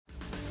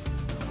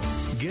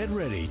Get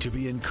ready to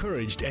be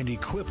encouraged and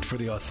equipped for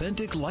the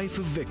authentic life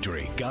of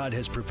victory God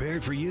has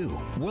prepared for you.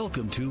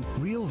 Welcome to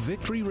Real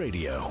Victory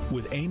Radio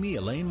with Amy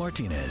Elaine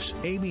Martinez.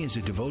 Amy is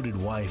a devoted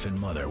wife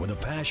and mother with a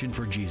passion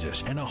for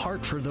Jesus and a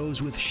heart for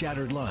those with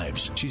shattered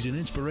lives. She's an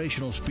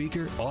inspirational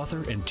speaker,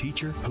 author, and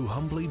teacher who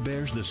humbly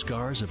bears the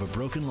scars of a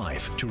broken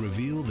life to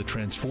reveal the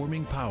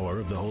transforming power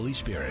of the Holy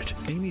Spirit.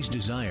 Amy's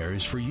desire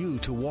is for you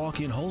to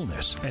walk in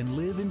wholeness and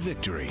live in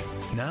victory.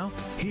 Now,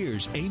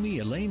 here's Amy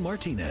Elaine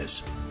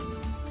Martinez.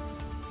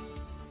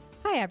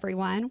 Hi,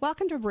 everyone.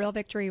 Welcome to Real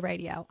Victory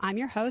Radio. I'm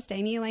your host,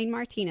 Amy Elaine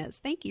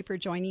Martinez. Thank you for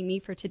joining me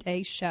for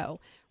today's show.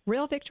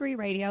 Real Victory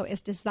Radio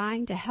is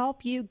designed to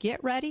help you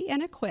get ready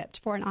and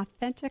equipped for an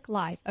authentic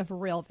life of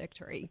real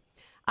victory.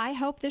 I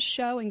hope this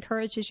show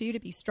encourages you to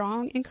be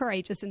strong and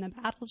courageous in the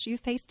battles you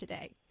face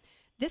today.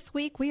 This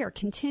week, we are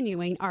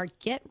continuing our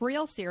Get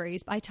Real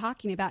series by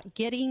talking about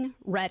getting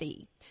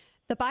ready.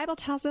 The Bible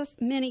tells us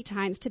many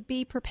times to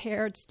be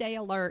prepared, stay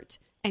alert,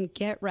 and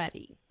get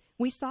ready.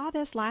 We saw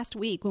this last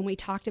week when we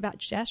talked about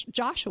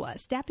Joshua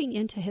stepping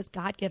into his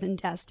God-given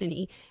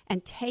destiny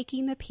and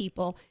taking the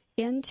people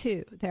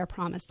into their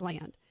promised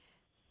land.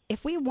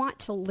 If we want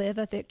to live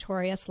a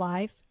victorious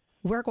life,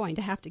 we're going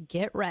to have to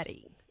get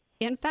ready.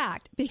 In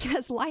fact,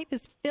 because life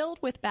is filled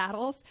with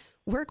battles,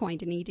 we're going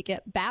to need to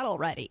get battle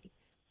ready.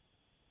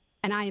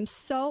 And I am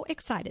so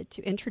excited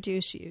to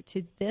introduce you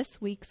to this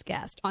week's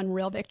guest on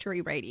Real Victory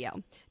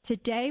Radio.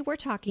 Today, we're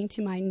talking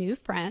to my new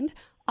friend,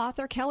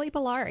 author Kelly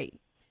Balarie.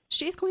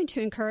 She's going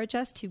to encourage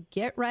us to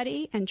get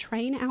ready and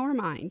train our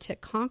mind to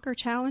conquer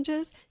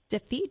challenges,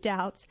 defeat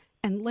doubts,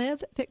 and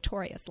live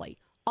victoriously,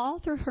 all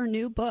through her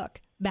new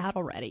book,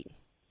 Battle Ready.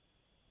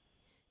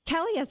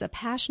 Kelly is a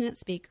passionate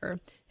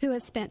speaker who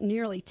has spent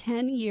nearly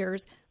 10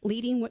 years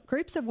leading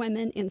groups of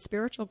women in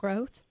spiritual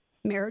growth,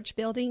 marriage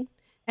building,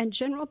 and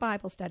general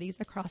Bible studies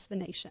across the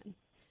nation.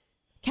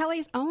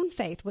 Kelly's own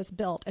faith was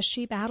built as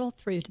she battled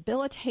through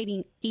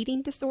debilitating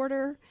eating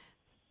disorder,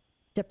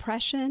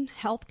 depression,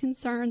 health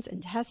concerns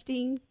and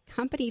testing,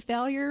 company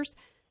failures,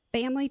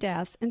 family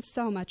deaths, and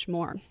so much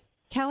more.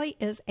 Kelly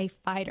is a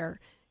fighter.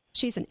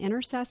 She's an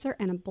intercessor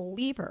and a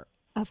believer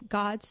of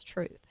God's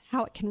truth,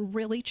 how it can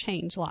really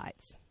change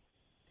lives.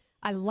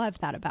 I love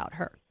that about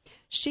her.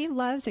 She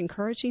loves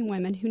encouraging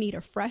women who need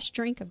a fresh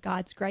drink of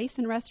God's grace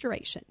and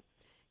restoration.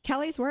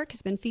 Kelly's work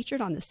has been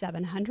featured on the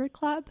 700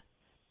 Club,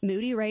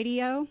 Moody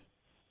Radio.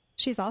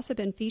 She's also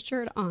been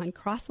featured on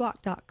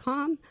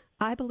crosswalk.com,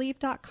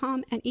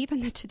 iBelieve.com, and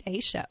even the Today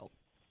Show.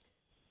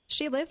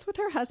 She lives with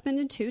her husband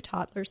and 2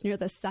 toddlers near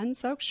the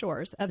sun-soaked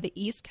shores of the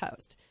East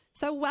Coast.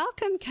 So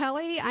welcome,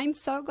 Kelly. I'm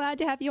so glad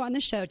to have you on the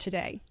show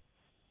today.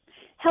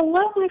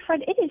 Hello, my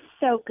friend. It is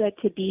so good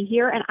to be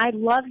here, and I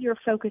love your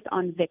focus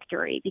on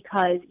victory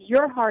because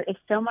your heart is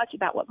so much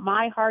about what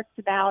my heart's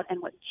about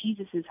and what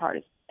Jesus' heart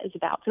is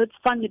about. So it's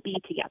fun to be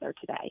together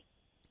today.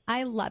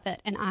 I love it,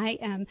 and I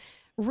am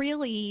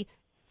really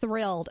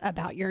thrilled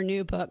about your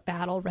new book,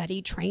 Battle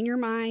Ready, Train Your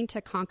Mind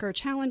to Conquer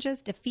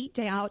Challenges, Defeat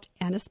Doubt,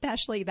 and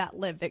especially that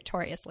Live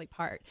Victoriously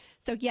part.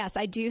 So yes,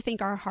 I do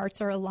think our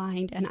hearts are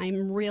aligned, and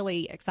I'm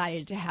really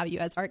excited to have you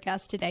as our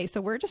guest today.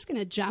 So we're just going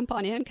to jump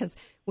on in because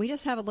we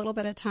just have a little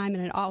bit of time,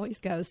 and it always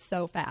goes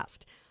so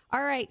fast.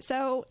 All right,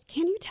 so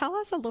can you tell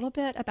us a little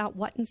bit about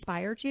what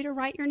inspired you to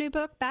write your new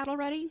book, Battle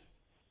Ready?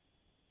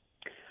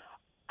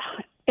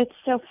 It's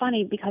so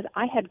funny because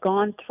I had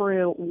gone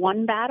through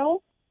one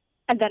battle,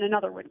 and then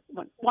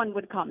one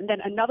would come, and then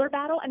another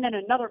battle, and then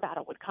another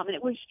battle would come. And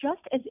it was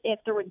just as if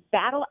there was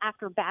battle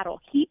after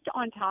battle heaped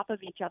on top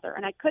of each other,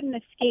 and I couldn't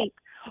escape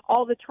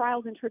all the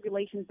trials and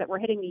tribulations that were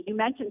hitting me. You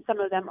mentioned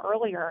some of them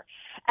earlier,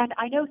 and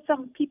I know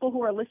some people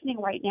who are listening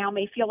right now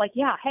may feel like,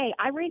 yeah, hey,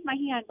 I raised my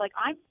hand, like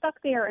I'm stuck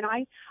there, and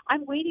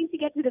I'm waiting to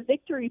get to the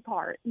victory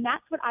part. And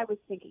that's what I was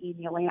thinking,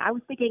 Amy Elaine. I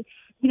was thinking,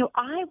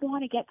 I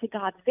want to get to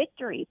God's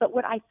victory, but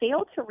what I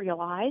failed to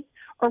realize,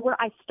 or what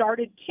I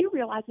started to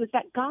realize, was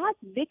that God's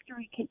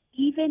victory can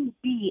even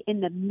be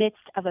in the midst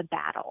of a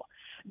battle.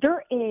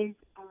 There is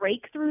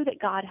breakthrough that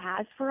God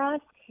has for us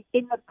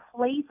in the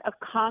place of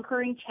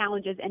conquering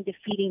challenges and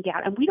defeating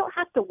doubt. And we don't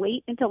have to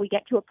wait until we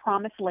get to a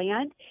promised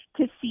land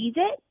to seize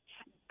it.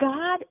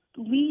 God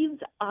leaves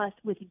us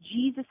with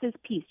Jesus'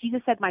 peace.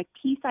 Jesus said, my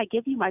peace I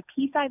give you, my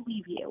peace I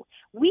leave you.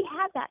 We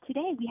have that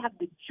today. We have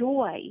the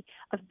joy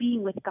of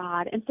being with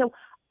God. And so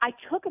I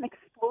took an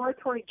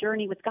exploratory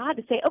journey with God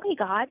to say, okay,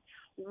 God,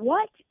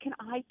 what can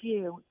I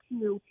do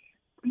to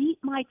beat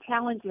my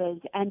challenges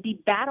and be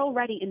battle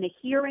ready in the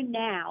here and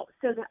now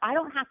so that I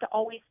don't have to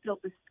always feel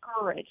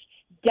discouraged,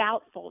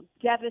 doubtful,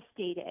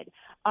 devastated,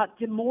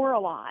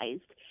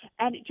 demoralized,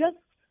 and just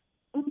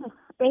in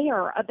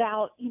despair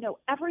about,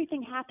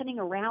 everything happening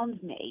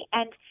around me.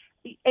 And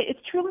it's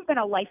truly been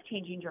a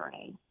life-changing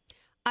journey.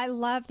 I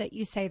love that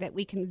you say that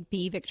we can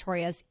be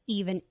victorious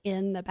even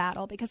in the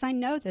battle, because I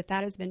know that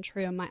has been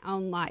true in my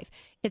own life.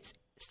 It's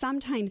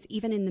sometimes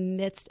even in the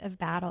midst of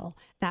battle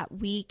that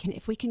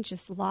if we can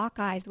just lock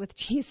eyes with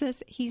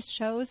Jesus, he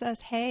shows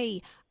us,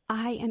 hey,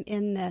 I am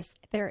in this.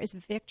 There is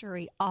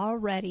victory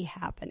already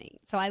happening.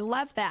 So I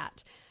love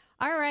that.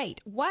 All right.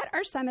 What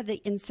are some of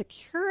the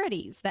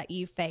insecurities that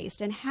you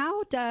faced, and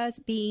how does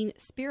being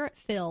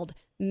spirit-filled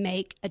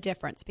make a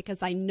difference?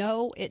 Because I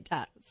know it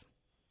does.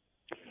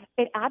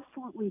 It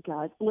absolutely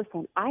does.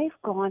 Listen, I've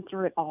gone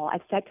through it all.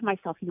 I've said to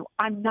myself,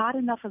 I'm not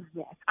enough of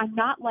this. I'm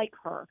not like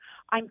her.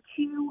 I'm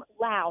too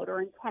loud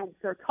or intense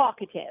or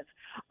talkative.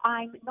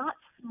 I'm not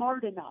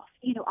smart enough.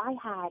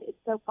 It's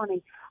so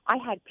funny, I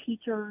had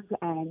teachers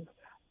and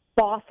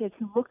bosses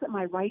who looked at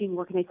my writing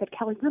work and they said,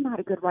 Kelly, you're not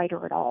a good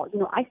writer at all.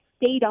 I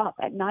stayed up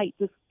at night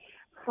just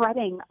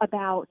fretting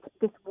about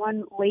this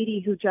one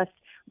lady who just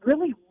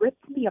really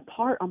ripped me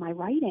apart on my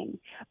writing.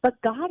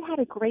 But God had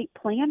a great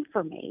plan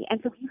for me. And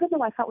so even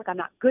though I felt like I'm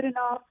not good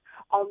enough,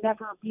 I'll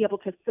never be able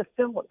to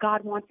fulfill what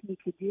God wants me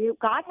to do,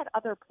 God had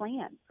other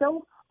plans.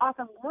 So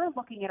often we're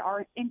looking at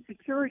our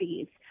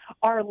insecurities,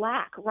 our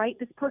lack, right?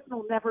 This person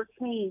will never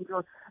change,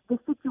 or the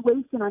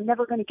situation, I'm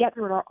never going to get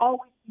through it, or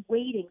always be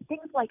waiting,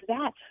 things like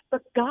that.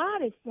 But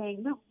God is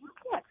saying, no, you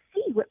can't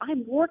see what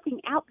I'm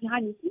working out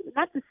behind the scenes. And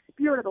that's the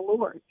Spirit of the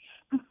Lord.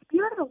 The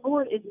Spirit of the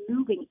Lord is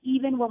moving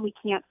even when we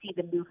can't see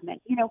the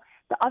movement.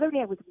 The other day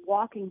I was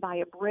walking by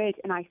a bridge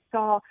and I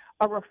saw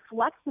a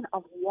reflection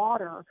of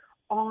water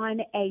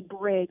on a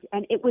bridge,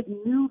 and it was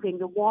moving,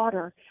 the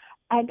water.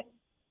 And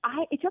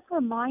it just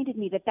reminded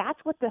me that that's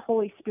what the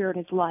Holy Spirit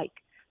is like.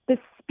 The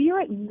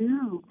Spirit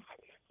moves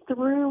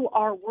through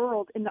our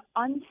world in the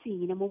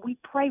unseen, and when we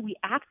pray, we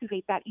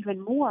activate that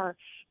even more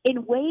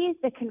in ways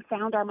that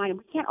confound our mind. And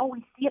we can't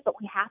always see it, but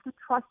we have to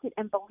trust it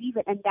and believe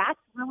it, and that's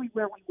really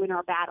where we win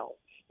our battles,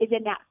 is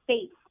in that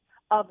faith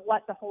of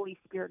what the Holy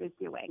Spirit is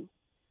doing.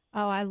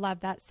 Oh, I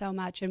love that so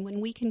much. And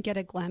when we can get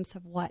a glimpse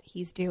of what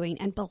he's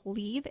doing and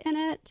believe in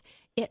it,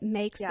 it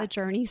makes the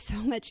journey so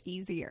much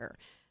easier.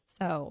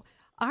 So,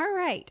 all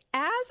right.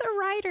 As a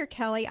writer,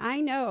 Kelly,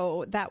 I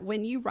know that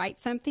when you write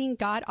something,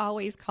 God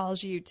always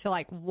calls you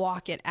to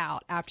walk it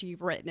out after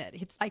you've written it.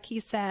 It's like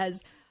he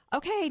says,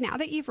 okay, now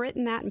that you've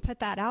written that and put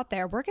that out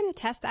there, we're going to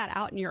test that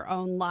out in your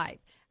own life.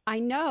 I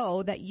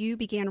know that you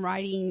began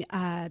writing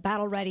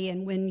Battle Ready,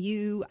 and when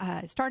you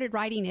started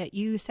writing it,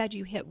 you said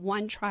you hit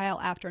one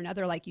trial after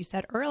another, like you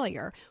said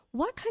earlier.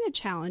 What kind of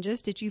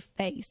challenges did you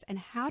face, and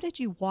how did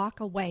you walk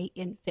away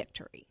in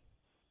victory?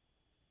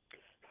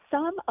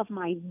 Some of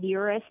my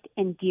nearest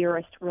and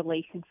dearest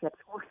relationships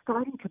were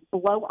starting to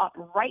blow up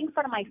right in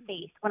front of my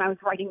face when I was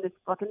writing this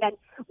book. And then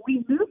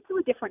we moved to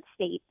a different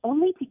state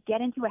only to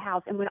get into a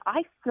house. And when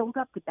I filled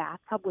up the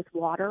bathtub with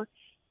water,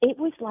 it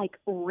was like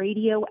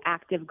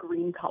radioactive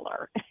green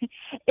color.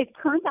 It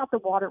turns out the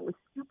water was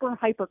super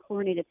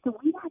hyperchlorinated, so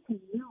we had to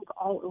move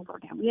all over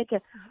again. We had to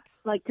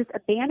just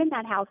abandon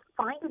that house,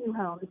 find a new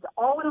home. This is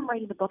all when I'm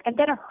writing the book. And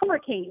then a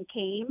hurricane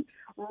came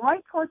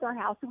right towards our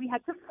house, so we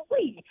had to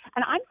flee.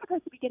 And I'm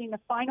supposed to be getting the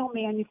final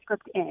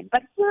manuscript in.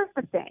 But here's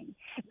the thing.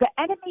 The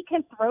enemy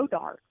can throw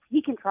darts.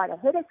 He can try to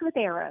hit us with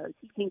arrows.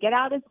 He can get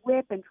out his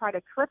whip and try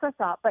to trip us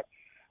up. But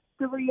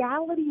the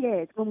reality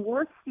is, when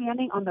we're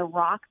standing on the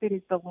rock that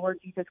is the Lord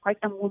Jesus Christ,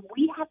 and when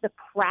we have the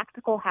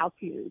practical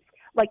how-tos,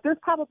 there's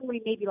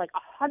probably maybe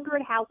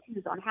 100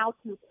 how-tos on how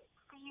to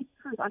see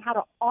truth, on how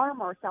to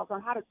arm ourselves,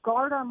 on how to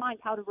guard our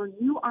minds, how to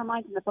renew our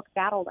minds in the book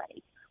Battle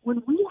Ready.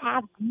 When we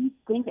have these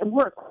things and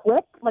we're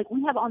equipped,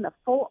 we have on the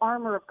full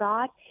armor of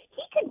God,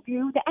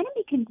 the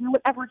enemy can do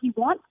whatever he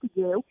wants to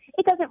do.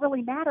 It doesn't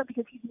really matter,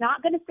 because he's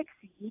not going to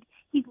succeed.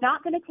 He's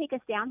not going to take us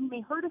down. He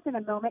may hurt us in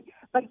a moment,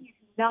 but he's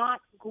not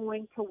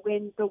going to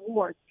win the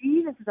war.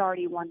 Jesus has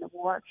already won the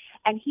war,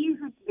 and he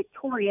who's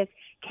victorious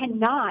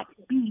cannot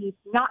be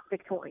not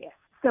victorious.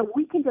 So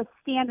we can just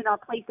stand in our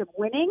place of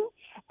winning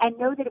and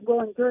know that it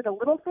will endure the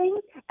little things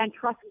and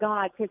trust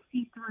God to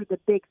see through the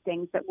big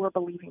things that we're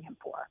believing him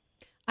for.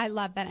 I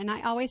love that. And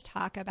I always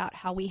talk about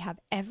how we have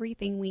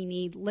everything we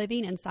need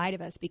living inside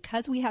of us.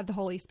 Because we have the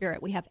Holy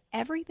Spirit, we have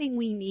everything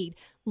we need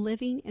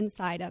living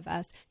inside of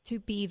us to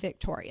be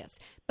victorious.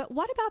 But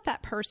what about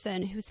that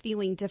person who's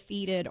feeling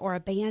defeated or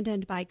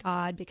abandoned by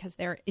God because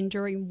they're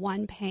enduring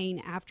one pain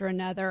after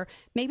another?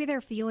 Maybe they're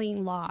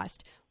feeling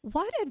lost.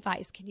 What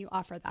advice can you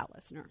offer that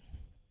listener?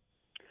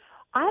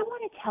 I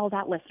want to tell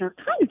that listener,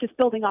 kind of just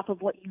building off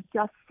of what you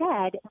just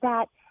said,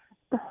 that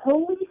the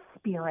Holy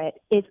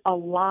Spirit is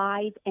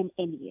alive and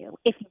in you.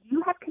 If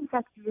you have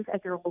confessed Jesus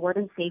as your Lord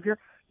and Savior,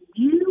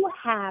 you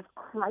have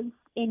Christ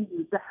in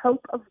you, the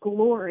hope of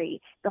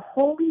glory, the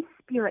Holy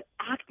Spirit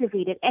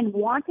activated and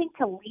wanting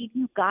to lead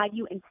you, guide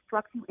you,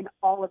 instruct you in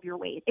all of your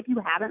ways. If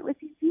you haven't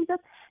received Jesus,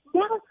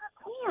 now's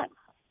your chance.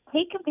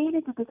 Take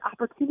advantage of this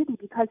opportunity,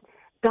 because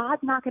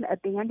God's not going to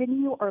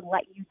abandon you or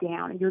let you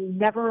down, and you're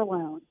never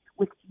alone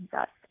with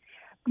Jesus.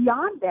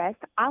 Beyond this,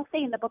 I'll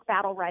say in the book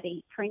Battle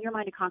Ready, Train Your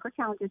Mind to Conquer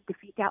Challenges,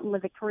 Defeat, Doubt, and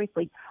Live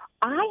Victoriously,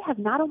 I have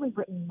not only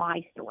written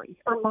my stories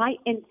or my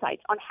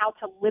insights on how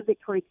to live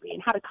victoriously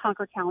and how to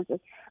conquer challenges,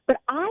 but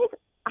I've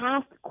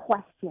asked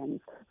questions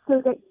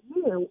so that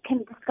you can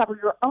discover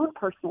your own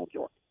personal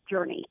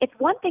journey. It's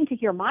one thing to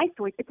hear my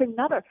stories. It's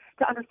another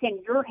to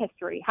understand your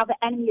history, how the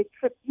enemy has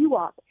tripped you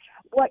up,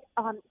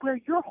 where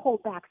your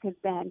holdbacks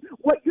have been,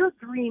 what your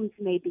dreams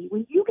may be.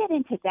 When you get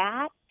into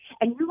that,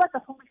 and you let the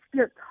Holy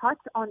Spirit touch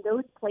on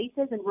those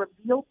places and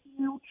reveal to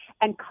you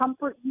and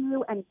comfort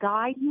you and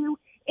guide you,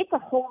 it's a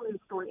whole new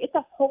story. It's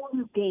a whole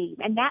new game.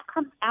 And that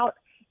comes out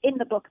in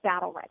the book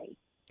Battle Ready.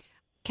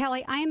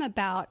 Kelly, I am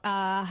about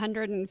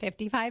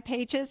 155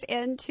 pages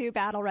into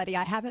Battle Ready.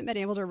 I haven't been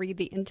able to read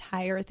the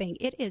entire thing.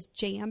 It is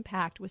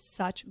jam-packed with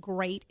such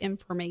great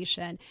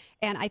information.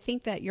 And I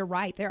think that you're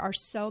right. There are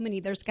so many.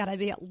 There's got to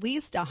be at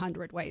least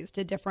 100 ways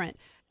to different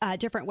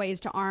ways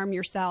to arm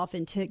yourself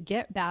and to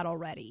get battle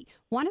ready.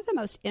 One of the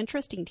most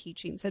interesting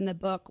teachings in the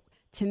book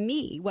to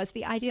me was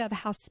the idea of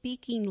how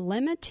speaking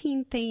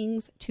limiting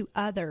things to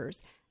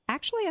others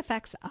actually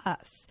affects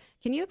us.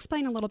 Can you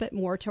explain a little bit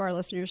more to our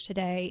listeners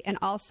today, and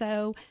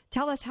also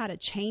tell us how to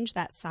change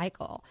that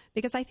cycle?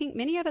 Because I think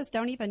many of us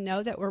don't even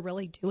know that we're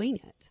really doing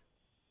it.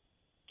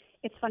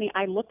 It's funny.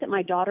 I looked at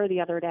my daughter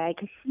the other day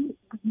because she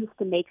used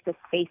to make this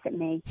face at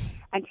me,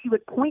 and she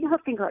would point her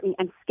finger at me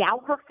and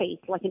scowl her face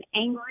like an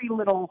angry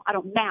little,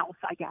 mouse,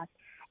 I guess.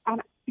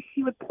 And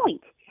she would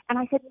point. And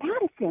I said,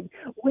 Madison,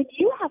 when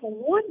you have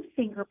one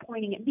finger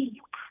pointing at me,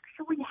 you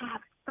actually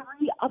have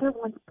 3 other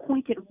ones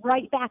pointed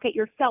right back at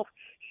yourself.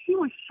 She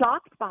was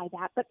shocked by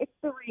that, but it's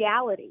the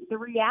reality. The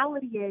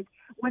reality is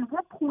when we're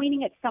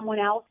pointing at someone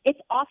else, it's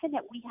often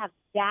that we have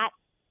that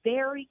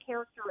very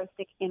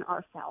characteristic in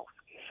ourselves.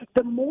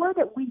 The more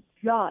that we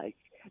judge,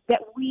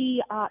 that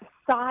we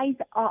size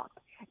up,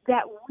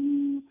 that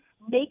we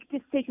make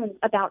decisions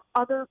about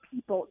other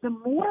people, the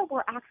more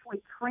we're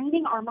actually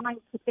training our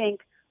minds to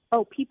think,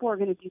 oh, people are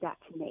going to do that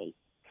to me.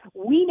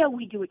 We know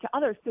we do it to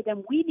others, so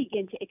then we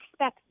begin to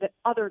expect that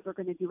others are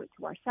going to do it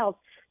to ourselves.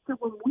 So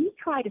when we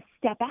try to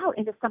step out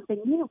into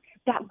something new,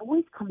 that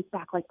voice comes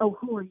back like, oh,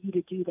 who are you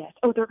to do this?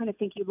 Oh, they're going to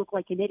think you look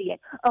like an idiot.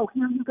 Oh,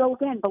 here you go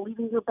again,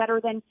 believing you're better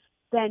than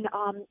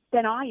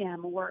I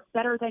am, or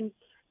better than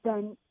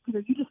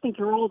you just think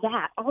you're all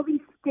that. All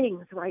these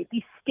things, right,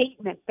 these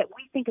statements that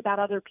we think about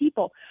other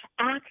people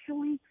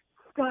actually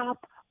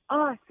stop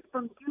us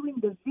from doing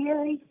the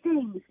very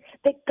things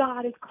that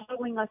God is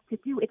calling us to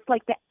do. It's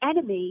like the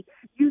enemy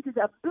uses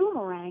a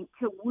boomerang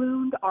to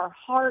wound our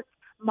heart,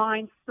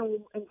 mind,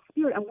 soul, and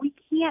spirit. And we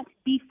can't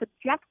be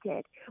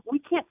subjected. We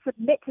can't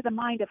submit to the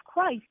mind of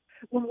Christ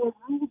when we're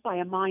ruled by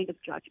a mind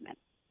of judgment.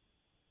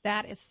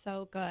 That is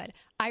so good.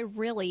 I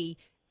really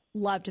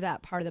loved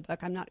that part of the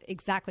book. I'm not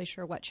exactly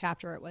sure what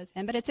chapter it was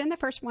in, but it's in the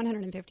first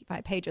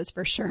 155 pages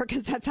for sure,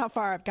 because that's how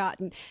far I've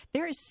gotten.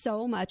 There is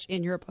so much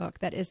in your book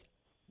that is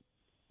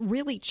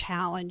really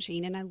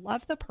challenging. And I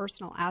love the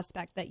personal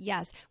aspect that,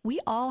 yes, we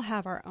all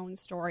have our own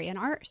story and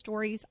our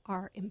stories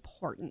are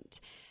important.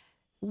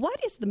 What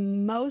is the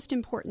most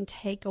important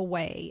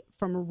takeaway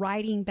from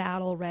writing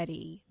Battle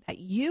Ready that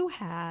you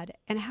had,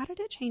 and how did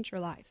it change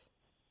your life?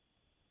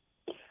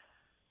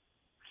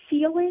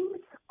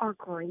 Feelings are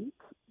great.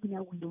 We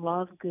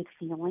love good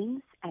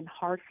feelings, and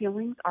hard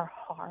feelings are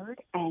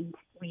hard, and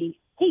we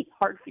hate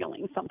hard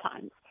feelings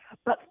sometimes.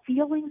 But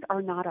feelings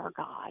are not our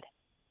God.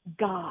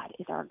 God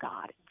is our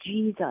God.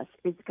 Jesus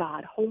is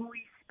God.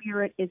 Holy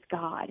Spirit is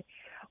God.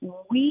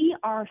 We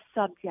are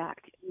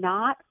subject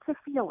not to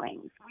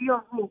feelings. We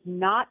are ruled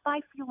not by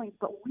feelings,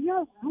 but we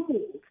are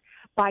ruled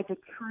by the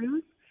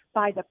truth,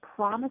 by the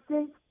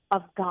promises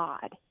of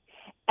God.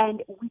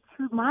 And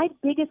my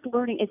biggest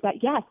learning is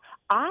that, yes,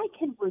 I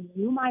can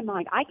renew my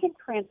mind. I can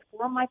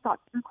transform my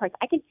thoughts through Christ.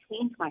 I can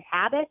change my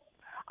habits.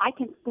 I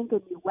can think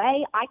a new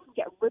way. I can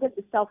get rid of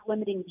the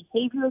self-limiting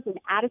behaviors and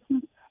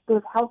attitudes that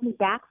have held me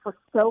back for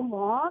so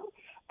long.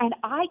 And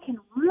I can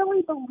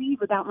really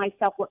believe about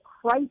myself what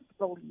Christ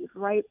believes,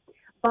 right?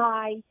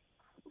 By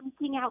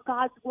speaking out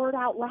God's word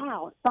out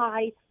loud,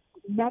 by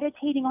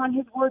meditating on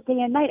his word day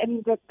and night. I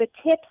mean, the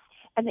tips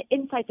and the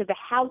insights of the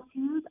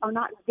how-tos are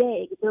not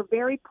vague. They're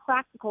very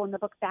practical in the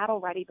book Battle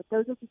Ready, but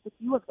those are just a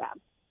few of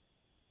them.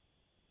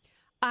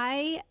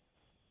 I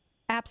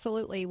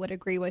absolutely would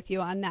agree with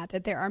you on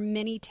that there are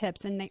many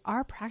tips, and they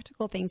are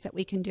practical things that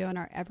we can do in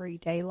our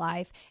everyday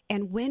life.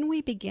 And when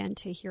we begin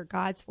to hear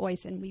God's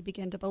voice and we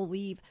begin to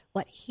believe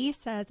what he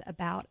says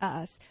about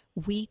us,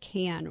 we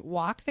can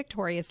walk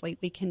victoriously.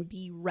 We can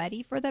be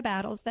ready for the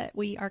battles that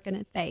we are going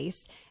to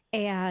face.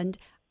 And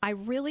I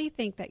really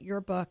think that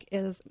your book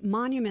is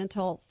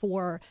monumental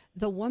for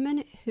the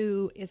woman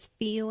who is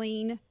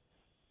feeling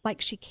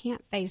like she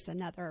can't face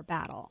another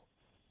battle.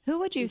 Who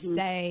would you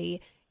say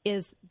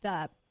is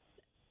the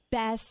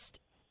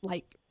best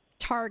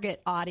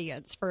target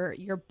audience for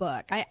your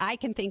book? I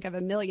can think of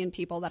a million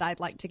people that I'd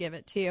like to give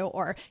it to,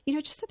 or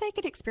just so they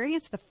could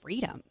experience the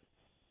freedom.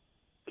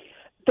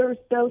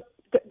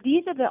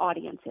 These are the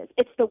audiences.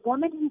 It's the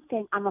woman who's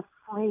saying, I'm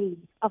afraid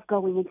of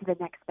going into the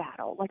next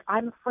battle. Like,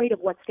 I'm afraid of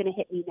what's going to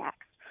hit me next.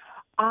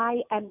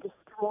 I am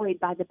destroyed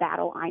by the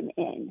battle I'm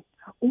in.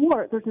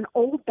 Or there's an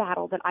old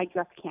battle that I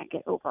just can't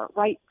get over,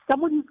 right?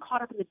 Someone who's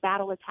caught up in the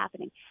battle that's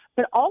happening.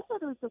 But also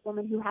there's the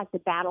woman who has the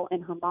battle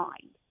in her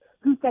mind,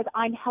 who says,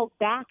 I'm held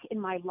back in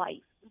my life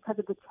because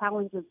of the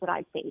challenges that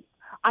I face.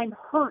 I'm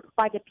hurt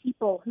by the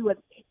people who have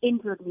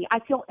injured me. I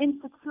feel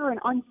insecure and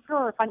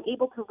unsure if I'm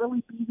able to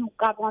really be who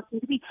God wants me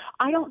to be.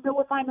 I don't know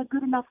if I'm a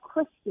good enough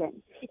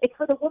Christian. It's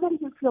for the woman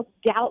who feels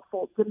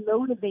doubtful,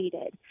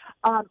 demotivated,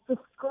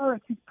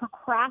 discouraged, who's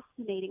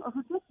procrastinating, or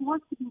who just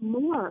wants to be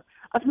more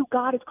of who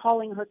God is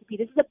calling her to be.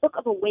 This is a book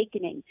of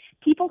awakening.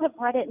 People have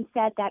read it and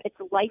said that it's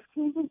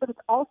life-changing, but it's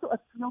also a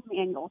field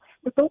manual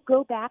that they'll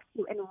go back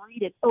to and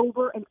read it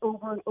over and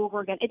over and over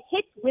again. It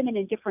hits women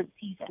in different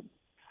seasons.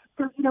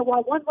 So,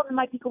 while one woman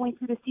might be going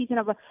through the season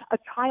of a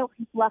child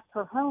who's left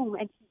her home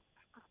and she's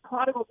a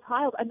prodigal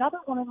child, another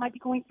woman might be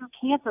going through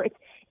cancer.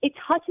 It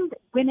touches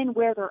women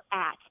where they're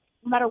at,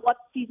 no matter what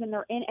season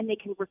they're in, and they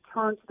can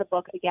return to the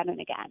book again and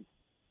again.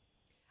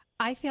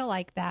 I feel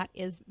like that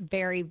is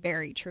very,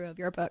 very true of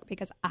your book,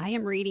 because I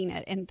am reading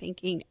it and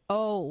thinking,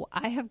 oh,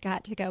 I have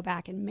got to go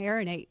back and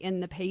marinate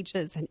in the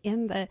pages and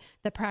in the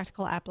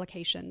practical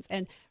applications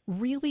and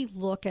really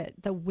look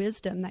at the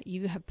wisdom that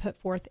you have put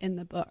forth in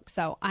the book.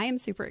 So I am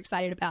super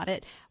excited about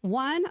it.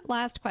 One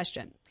last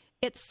question.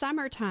 It's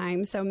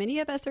summertime, so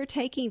many of us are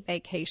taking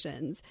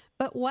vacations,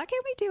 but what can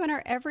we do in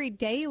our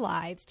everyday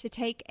lives to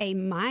take a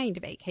mind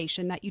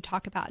vacation that you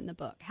talk about in the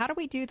book? How do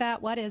we do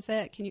that? What is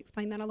it? Can you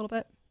explain that a little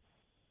bit?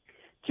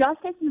 Just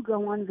as you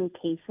go on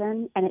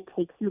vacation and it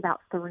takes you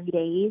about 3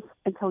 days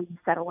until you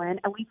settle in,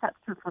 at least that's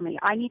true for me.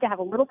 I need to have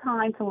a little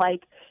time to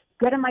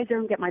get in my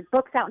zone, get my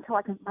books out until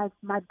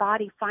my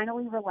body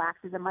finally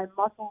relaxes and my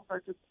muscles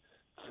are just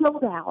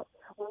chilled out.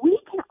 We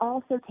can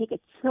also take a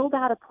chilled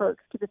out approach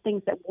to the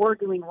things that we're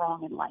doing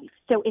wrong in life.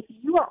 So if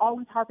you are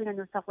always harping on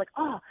yourself like,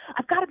 oh,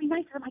 I've got to be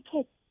nicer to my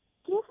kids,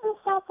 give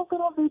yourself a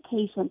little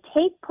vacation.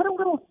 Put a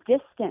little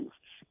distance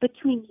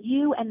between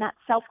you and that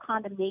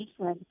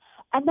self-condemnation.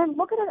 And then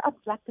look at it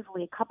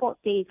objectively a couple of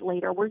days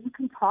later where you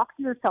can talk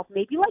to yourself,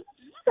 maybe like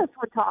Jesus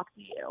would talk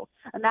to you.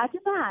 Imagine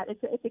that.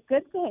 It's a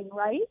good thing,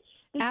 right?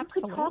 If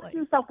Absolutely. you could talk to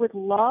yourself with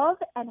love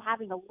and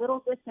having a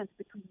little distance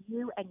between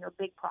you and your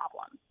big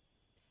problem.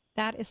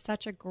 That is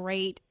such a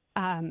great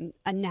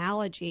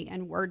analogy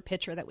and word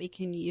picture that we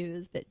can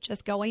use, but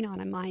just going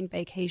on a mind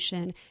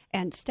vacation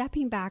and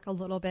stepping back a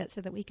little bit so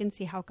that we can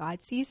see how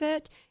God sees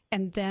it,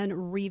 and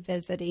then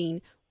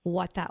revisiting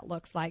what that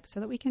looks like so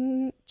that we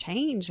can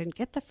change and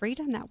get the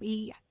freedom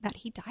that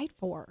he died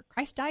for.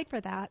 Christ died for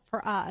that,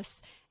 for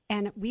us.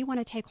 And we want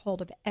to take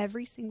hold of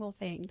every single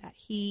thing that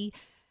he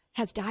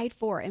has died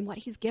for and what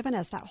he's given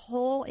us, that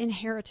whole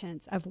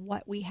inheritance of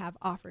what we have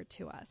offered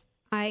to us.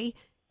 I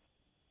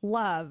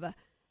love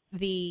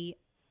the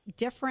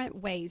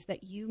different ways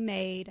that you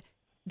made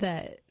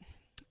the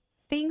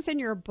things in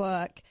your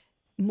book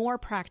more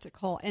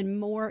practical and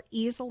more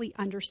easily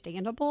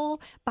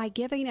understandable by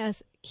giving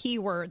us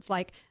keywords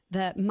like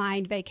the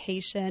mind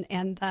vacation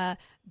and the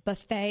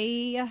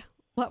buffet.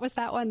 What was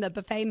that one? The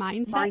buffet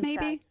mindset.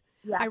 Maybe?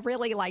 Yeah. I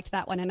really liked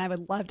that one, and I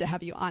would love to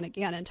have you on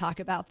again and talk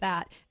about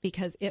that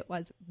because it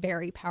was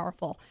very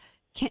powerful.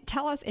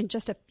 Tell us in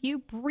just a few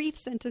brief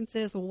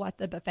sentences what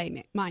the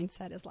buffet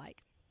mindset is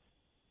like.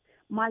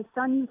 My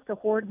son used to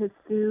hoard his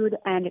food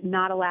and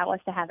not allow us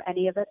to have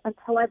any of it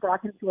until I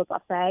brought him to a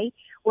buffet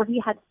where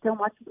he had so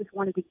much he just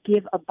wanted to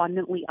give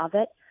abundantly of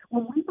it.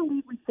 When we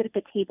believe we sit at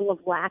the table of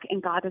lack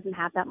and God doesn't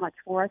have that much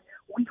for us,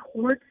 we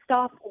hoard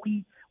stuff,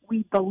 we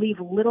believe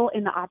little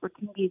in the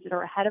opportunities that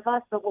are ahead of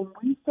us. But when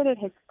we sit at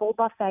his full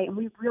buffet and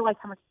we realize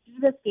how much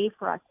Jesus gave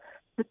for us,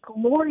 the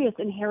glorious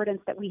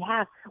inheritance that we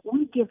have,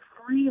 we give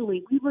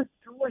freely, we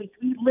rejoice,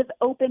 we live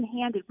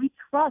open-handed, we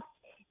trust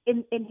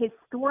in his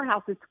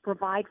storehouses to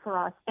provide for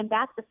us. And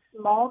that's a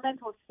small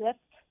mental shift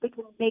that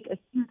can make a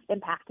huge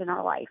impact in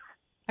our life.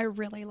 I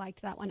really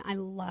liked that one.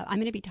 I'm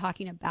going to be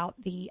talking about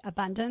the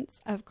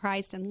abundance of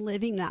Christ and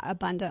living that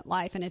abundant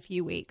life in a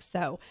few weeks.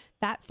 So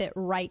that fit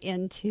right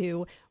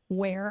into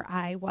where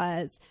I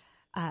was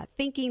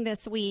thinking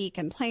this week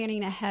and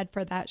planning ahead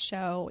for that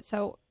show.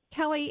 So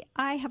Kelly,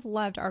 I have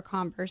loved our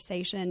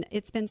conversation.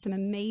 It's been some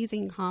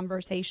amazing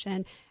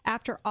conversation.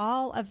 After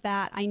all of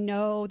that, I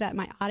know that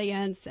my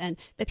audience and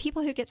the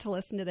people who get to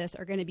listen to this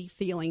are going to be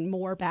feeling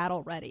more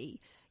battle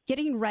ready.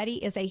 Getting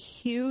ready is a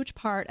huge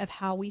part of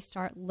how we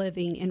start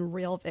living in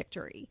real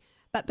victory.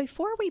 But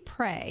before we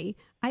pray,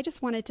 I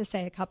just wanted to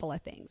say a couple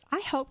of things. I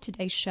hope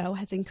today's show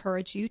has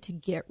encouraged you to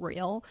get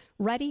real,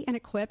 ready and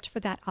equipped for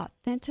that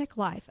authentic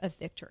life of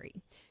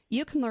victory.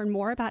 You can learn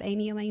more about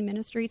Amy Elaine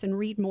Ministries and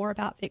read more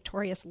about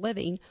victorious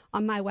living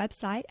on my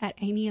website at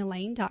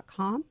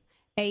amyelaine.com,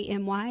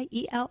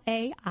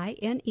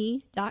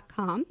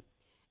 AMYELAINE.com.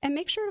 And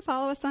make sure to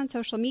follow us on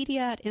social media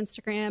at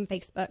Instagram,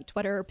 Facebook,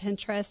 Twitter,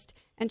 Pinterest,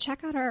 and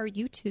check out our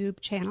YouTube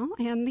channel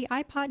and the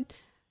iTunes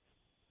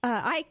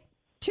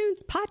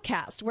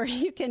podcast, where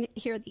you can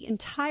hear the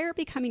entire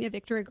Becoming a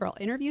Victory Girl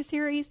interview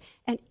series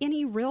and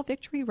any Real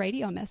Victory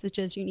Radio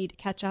messages you need to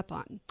catch up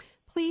on.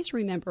 Please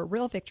remember,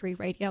 Real Victory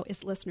Radio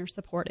is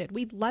listener-supported.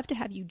 We'd love to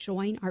have you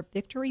join our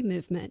victory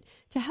movement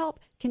to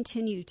help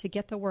continue to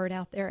get the word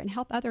out there and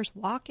help others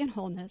walk in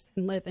wholeness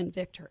and live in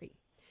victory.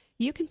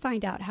 You can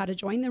find out how to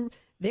join the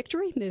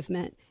victory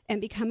movement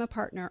and become a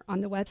partner on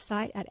the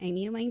website at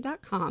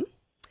amyelaine.com.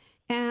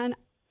 And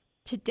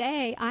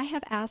today, I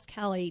have asked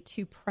Kelly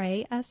to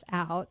pray us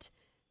out,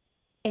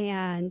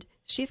 and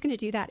she's going to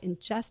do that in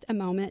just a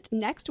moment.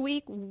 Next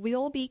week,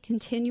 we'll be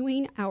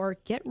continuing our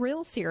Get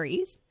Real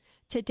series,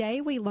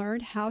 Today we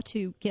learned how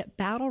to get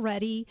battle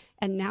ready,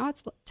 and now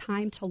it's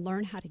time to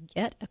learn how to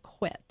get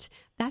equipped.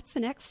 That's the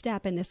next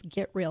step in this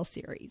Get Real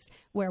series,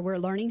 where we're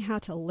learning how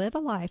to live a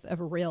life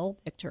of real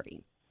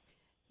victory.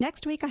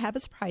 Next week, I have a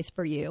surprise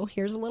for you.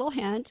 Here's a little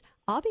hint.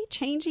 I'll be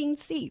changing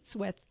seats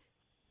with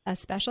a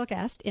special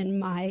guest in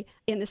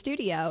the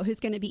studio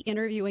who's going to be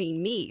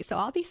interviewing me. So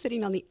I'll be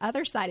sitting on the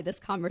other side of this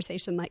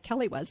conversation like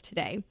Kelly was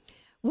today.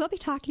 We'll be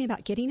talking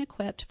about getting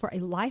equipped for a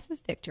life of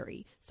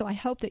victory. So I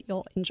hope that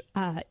you'll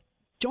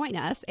join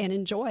us and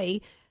enjoy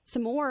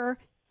some more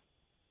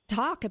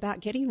talk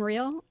about getting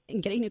real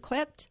and getting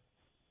equipped.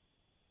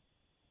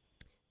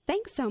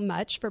 Thanks so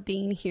much for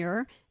being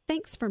here.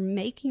 Thanks for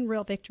making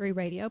Real Victory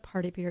Radio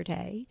part of your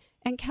day.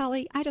 And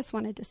Kelly, I just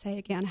wanted to say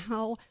again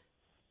how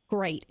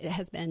great it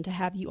has been to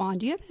have you on.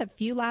 Do you have a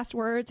few last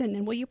words, and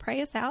then will you pray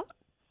us out?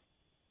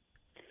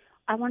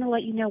 I want to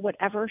let you know,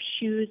 whatever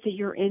shoes that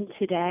you're in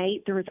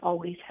today, there is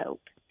always hope.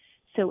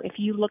 So if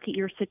you look at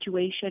your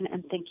situation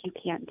and think you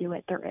can't do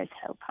it, there is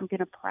hope. I'm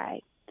going to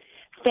pray.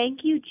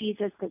 Thank you,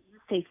 Jesus, that you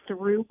say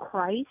through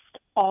Christ,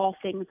 all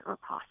things are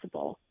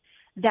possible,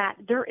 that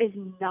there is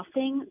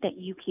nothing that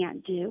you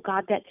can't do.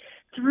 God, that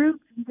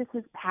through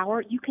Jesus'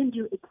 power, you can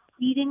do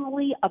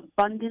exceedingly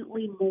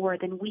abundantly more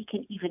than we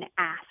can even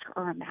ask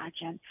or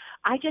imagine.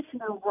 I just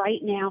know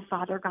right now,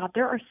 Father God,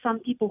 there are some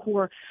people who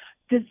are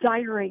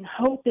desiring,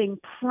 hoping,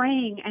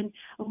 praying, and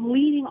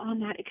leaning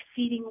on that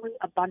exceedingly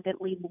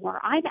abundantly more.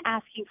 I'm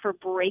asking for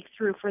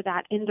breakthrough for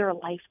that in their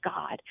life,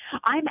 God.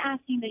 I'm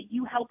asking that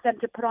you help them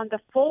to put on the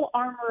full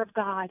armor of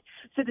God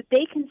so that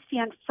they can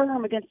stand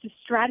firm against the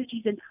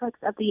strategies and tricks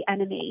of the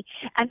enemy,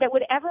 and that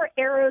whatever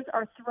arrows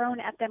are thrown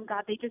at them,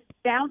 God, they just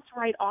bounce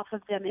right off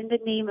of them in the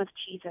name of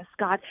Jesus,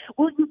 God.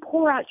 Will you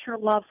pour out your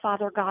love,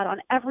 Father God,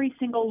 on every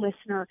single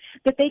listener,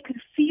 that they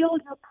could feel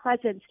your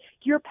presence,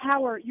 your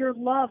power, your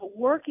love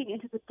working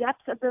into the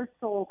depths of their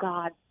soul,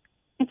 God.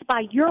 It's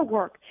by your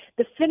work,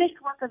 the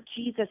finished work of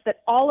Jesus,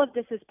 that all of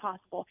this is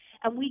possible,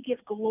 and we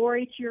give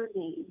glory to your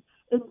name.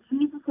 In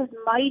Jesus'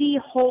 mighty,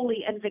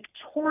 holy, and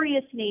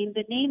victorious name,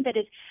 the name that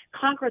has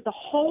conquered the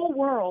whole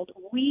world,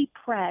 we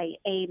pray,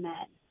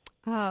 amen.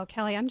 Oh,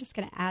 Kelly, I'm just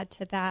going to add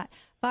to that.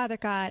 Father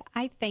God,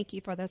 I thank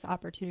you for this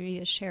opportunity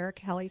to share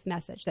Kelly's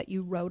message that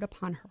you wrote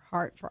upon her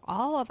heart for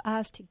all of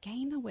us to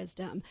gain the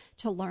wisdom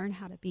to learn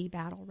how to be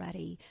battle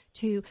ready,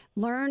 to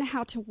learn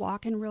how to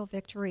walk in real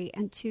victory,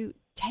 and to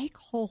take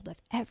hold of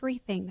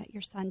everything that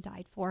your son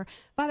died for.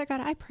 Father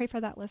God, I pray for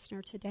that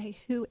listener today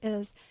who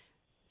is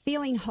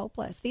feeling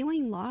hopeless,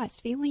 feeling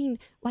lost, feeling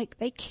like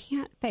they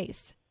can't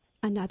face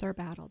another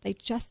battle. They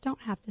just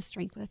don't have the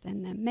strength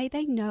within them. May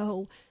they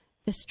know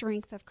the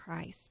strength of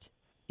Christ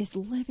is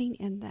living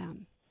in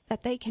them,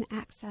 that they can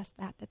access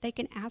that they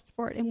can ask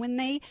for it. And when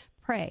they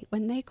pray,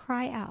 when they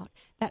cry out,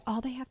 that all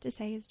they have to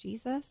say is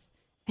Jesus,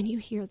 and you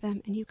hear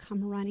them and you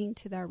come running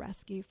to their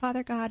rescue.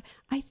 Father God,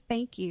 I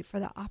thank you for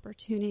the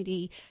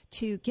opportunity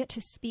to get to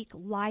speak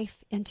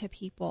life into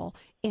people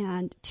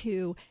and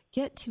to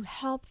get to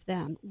help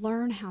them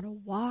learn how to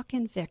walk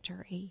in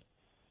victory,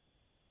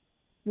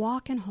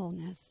 walk in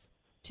wholeness,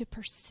 to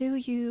pursue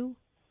you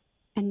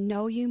and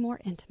know you more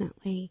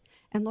intimately.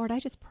 And Lord, I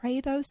just pray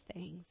those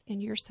things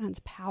in your son's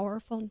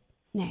powerful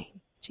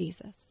name,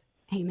 Jesus.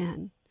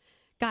 Amen.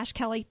 Gosh,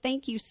 Kelly,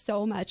 thank you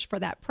so much for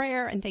that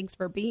prayer, and thanks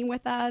for being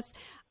with us.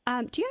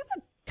 Do you have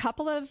a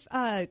couple of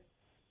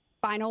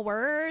final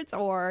words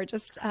or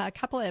just a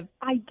couple of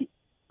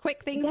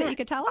quick things that you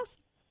could tell us?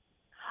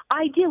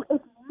 I do. If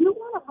you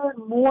want to learn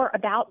more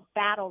about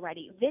Battle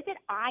Ready, visit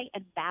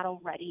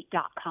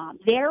IamBattleReady.com.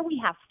 There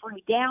we have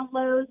free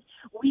downloads.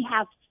 We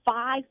have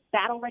 5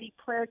 Battle Ready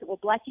prayers that will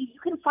bless you. You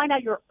can find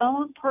out your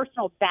own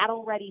personal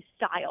Battle Ready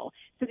style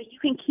so that you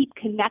can keep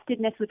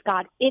connectedness with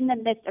God in the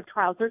midst of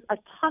trials. There's a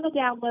ton of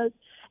downloads,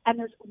 and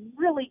there's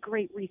really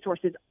great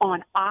resources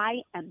on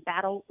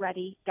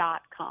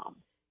IamBattleReady.com.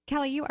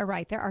 Kelly, you are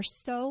right. There are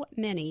so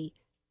many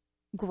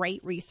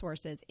great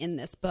resources in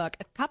this book.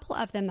 A couple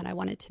of them that I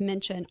wanted to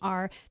mention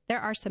are there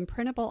are some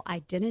printable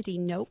identity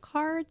note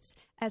cards,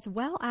 as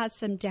well as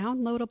some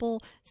downloadable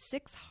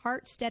 6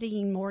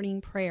 heart-steadying morning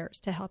prayers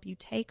to help you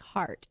take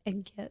heart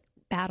and get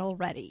battle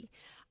ready.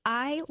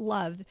 I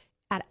love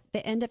at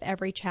the end of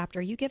every chapter,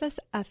 you give us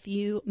a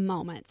few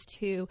moments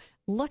to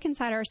look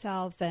inside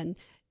ourselves and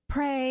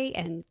pray.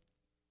 And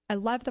I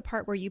love the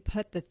part where you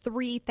put the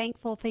 3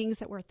 thankful things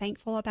that we're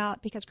thankful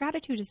about, because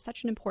gratitude is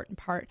such an important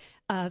part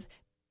of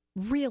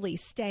really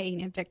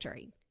staying in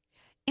victory.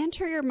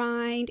 Enter your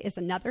mind is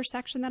another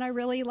section that I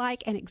really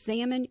like, and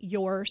examine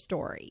your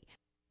story.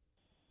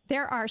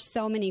 There are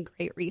so many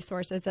great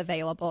resources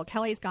available.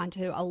 Kelly's gone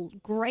to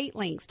great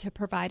lengths to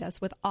provide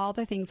us with all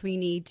the things we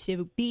need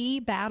to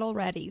be battle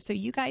ready. So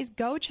you guys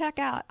go check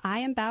out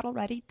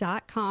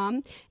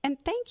IamBattleReady.com.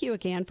 And thank you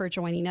again for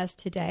joining us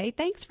today.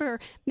 Thanks for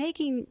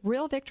making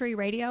Real Victory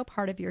Radio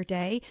part of your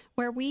day,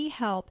 where we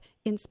help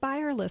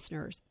inspire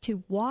listeners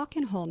to walk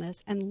in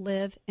wholeness and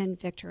live in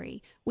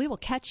victory. We will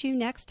catch you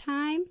next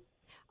time.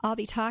 I'll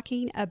be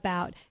talking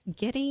about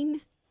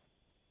getting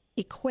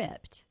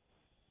equipped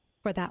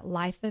for that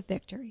life of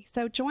victory.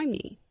 So join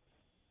me.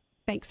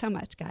 Thanks so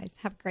much, guys.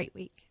 Have a great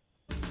week.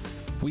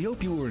 We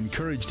hope you were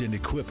encouraged and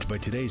equipped by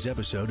today's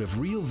episode of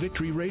Real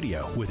Victory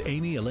Radio with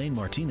Amy Elaine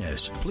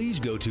Martinez. Please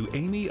go to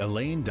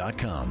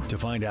amyelaine.com to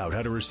find out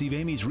how to receive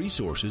Amy's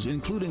resources,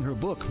 including her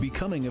book,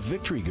 Becoming a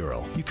Victory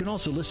Girl. You can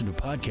also listen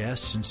to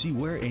podcasts and see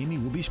where Amy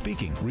will be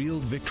speaking. Real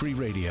Victory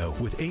Radio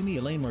with Amy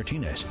Elaine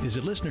Martinez is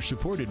a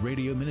listener-supported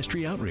radio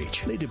ministry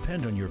outreach. They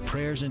depend on your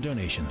prayers and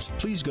donations.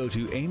 Please go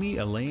to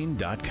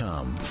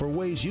amyelaine.com for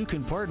ways you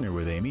can partner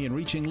with Amy in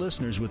reaching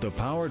listeners with the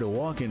power to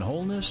walk in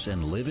wholeness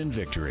and live in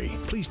victory.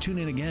 Please tune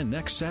in again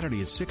next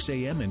Saturday at 6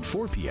 a.m. and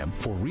 4 p.m.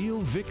 for Real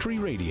Victory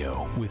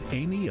Radio with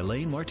Amy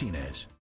Elaine Martinez.